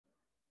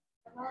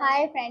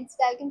Hi friends,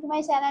 welcome to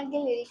my channel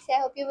gilllyrics.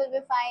 I hope you will be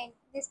fine.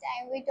 This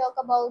time we talk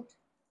about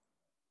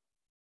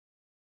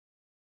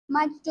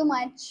Much Too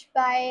Much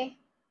by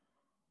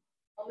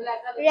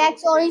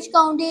Rex Orange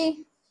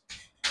County.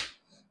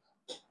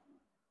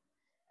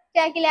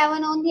 Track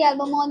 11 on the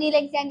album on the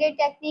Alexander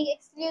Technique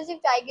exclusive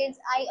Tiger's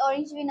Eye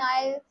Orange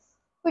Vinyl.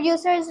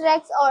 Producers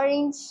Rex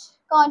Orange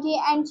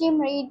County and Jim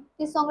Reed.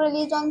 This song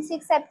released on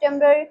 6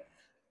 September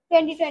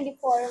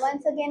 2024.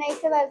 Once again, I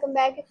say welcome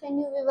back if you're a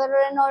new viewer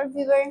or an old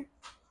viewer.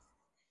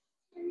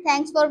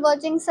 Thanks for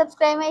watching.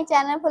 Subscribe my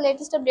channel for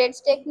latest updates.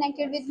 Stay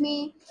connected with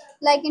me.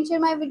 Like and share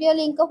my video.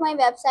 Link of my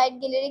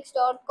website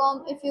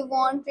gilllyrics.com. If you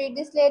want read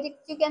this lyrics,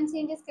 you can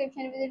see in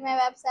description. Visit my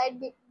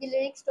website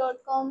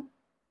gilllyrics.com.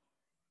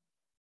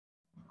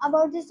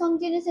 About this song,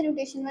 Genius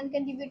Annotation, one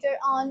contributor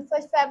on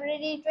 1st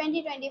February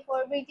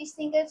 2024, British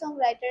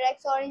singer-songwriter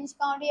Rex Orange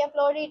County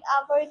uploaded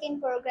a work in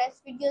progress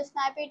video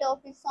snippet of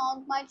his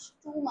song Much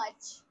Too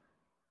Much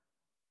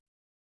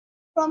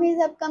from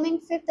his upcoming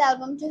fifth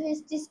album to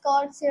his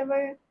Discord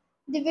server.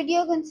 The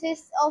video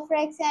consists of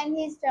Rex and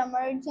his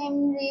drummer,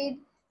 Jim Reed,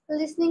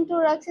 listening to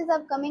Rex's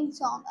upcoming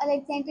song,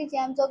 Alexander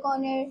James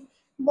O'Connor,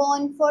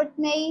 born 4th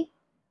May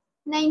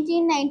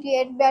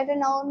 1998, better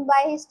known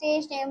by his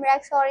stage name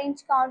Rex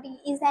Orange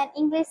County, is an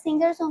English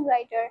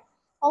singer-songwriter.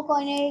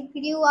 O'Connor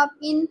grew up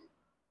in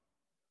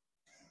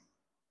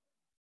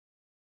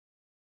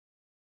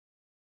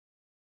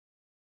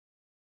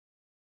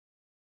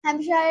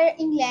Hampshire,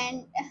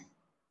 England.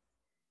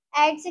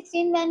 At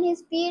 16, when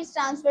his peers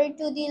transferred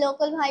to the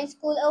local high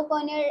school,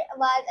 O'Connor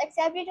was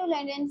accepted to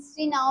London's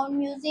renowned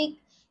music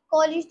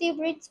college, the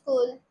Brit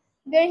School,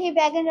 where he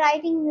began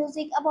writing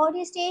music. About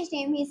his stage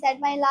name, he said,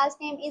 "My last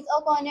name is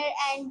O'Connor,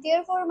 and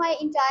therefore my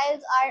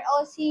initials are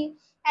OC,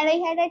 and I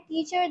had a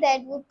teacher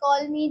that would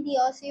call me the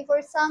OC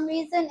for some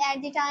reason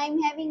at the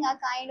time, having a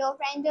kind of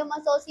random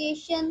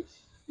association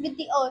with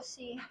the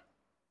OC.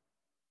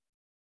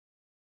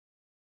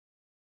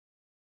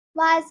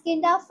 Was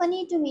kinda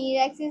funny to me.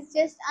 Rex is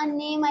just a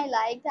name I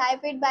like,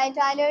 typed by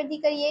Tyler the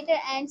Creator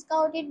and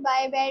scouted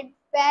by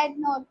Bad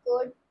Not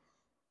Good.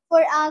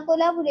 For our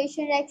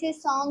collaboration,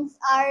 Rex's songs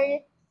are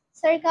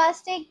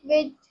sarcastic,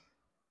 wit,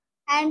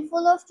 and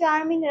full of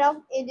charming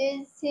rough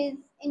edges. His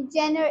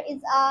genre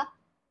is a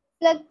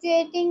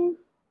fluctuating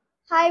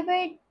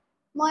hybrid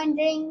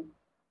meandering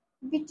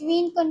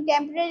between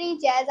contemporary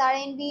jazz,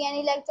 R&B, and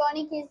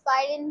electronic. His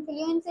wide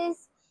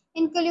influences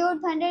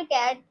include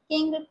Thundercat,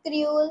 King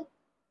Creole,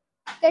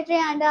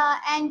 Catrianda,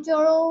 and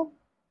Joro.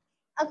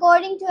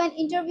 According to an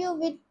interview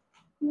with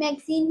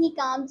magazine, he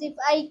comes, "If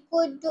I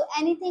could do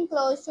anything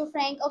close to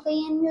Frank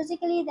Ocean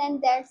musically, then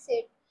that's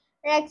it."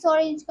 Rex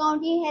Orange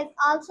County has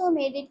also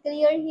made it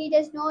clear he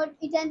does not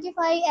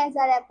identify as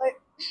a rapper.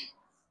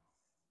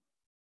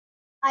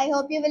 I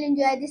hope you will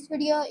enjoy this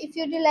video. If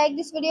you do like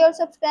this video,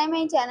 subscribe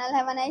my channel.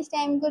 Have a nice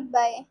time.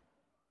 Goodbye.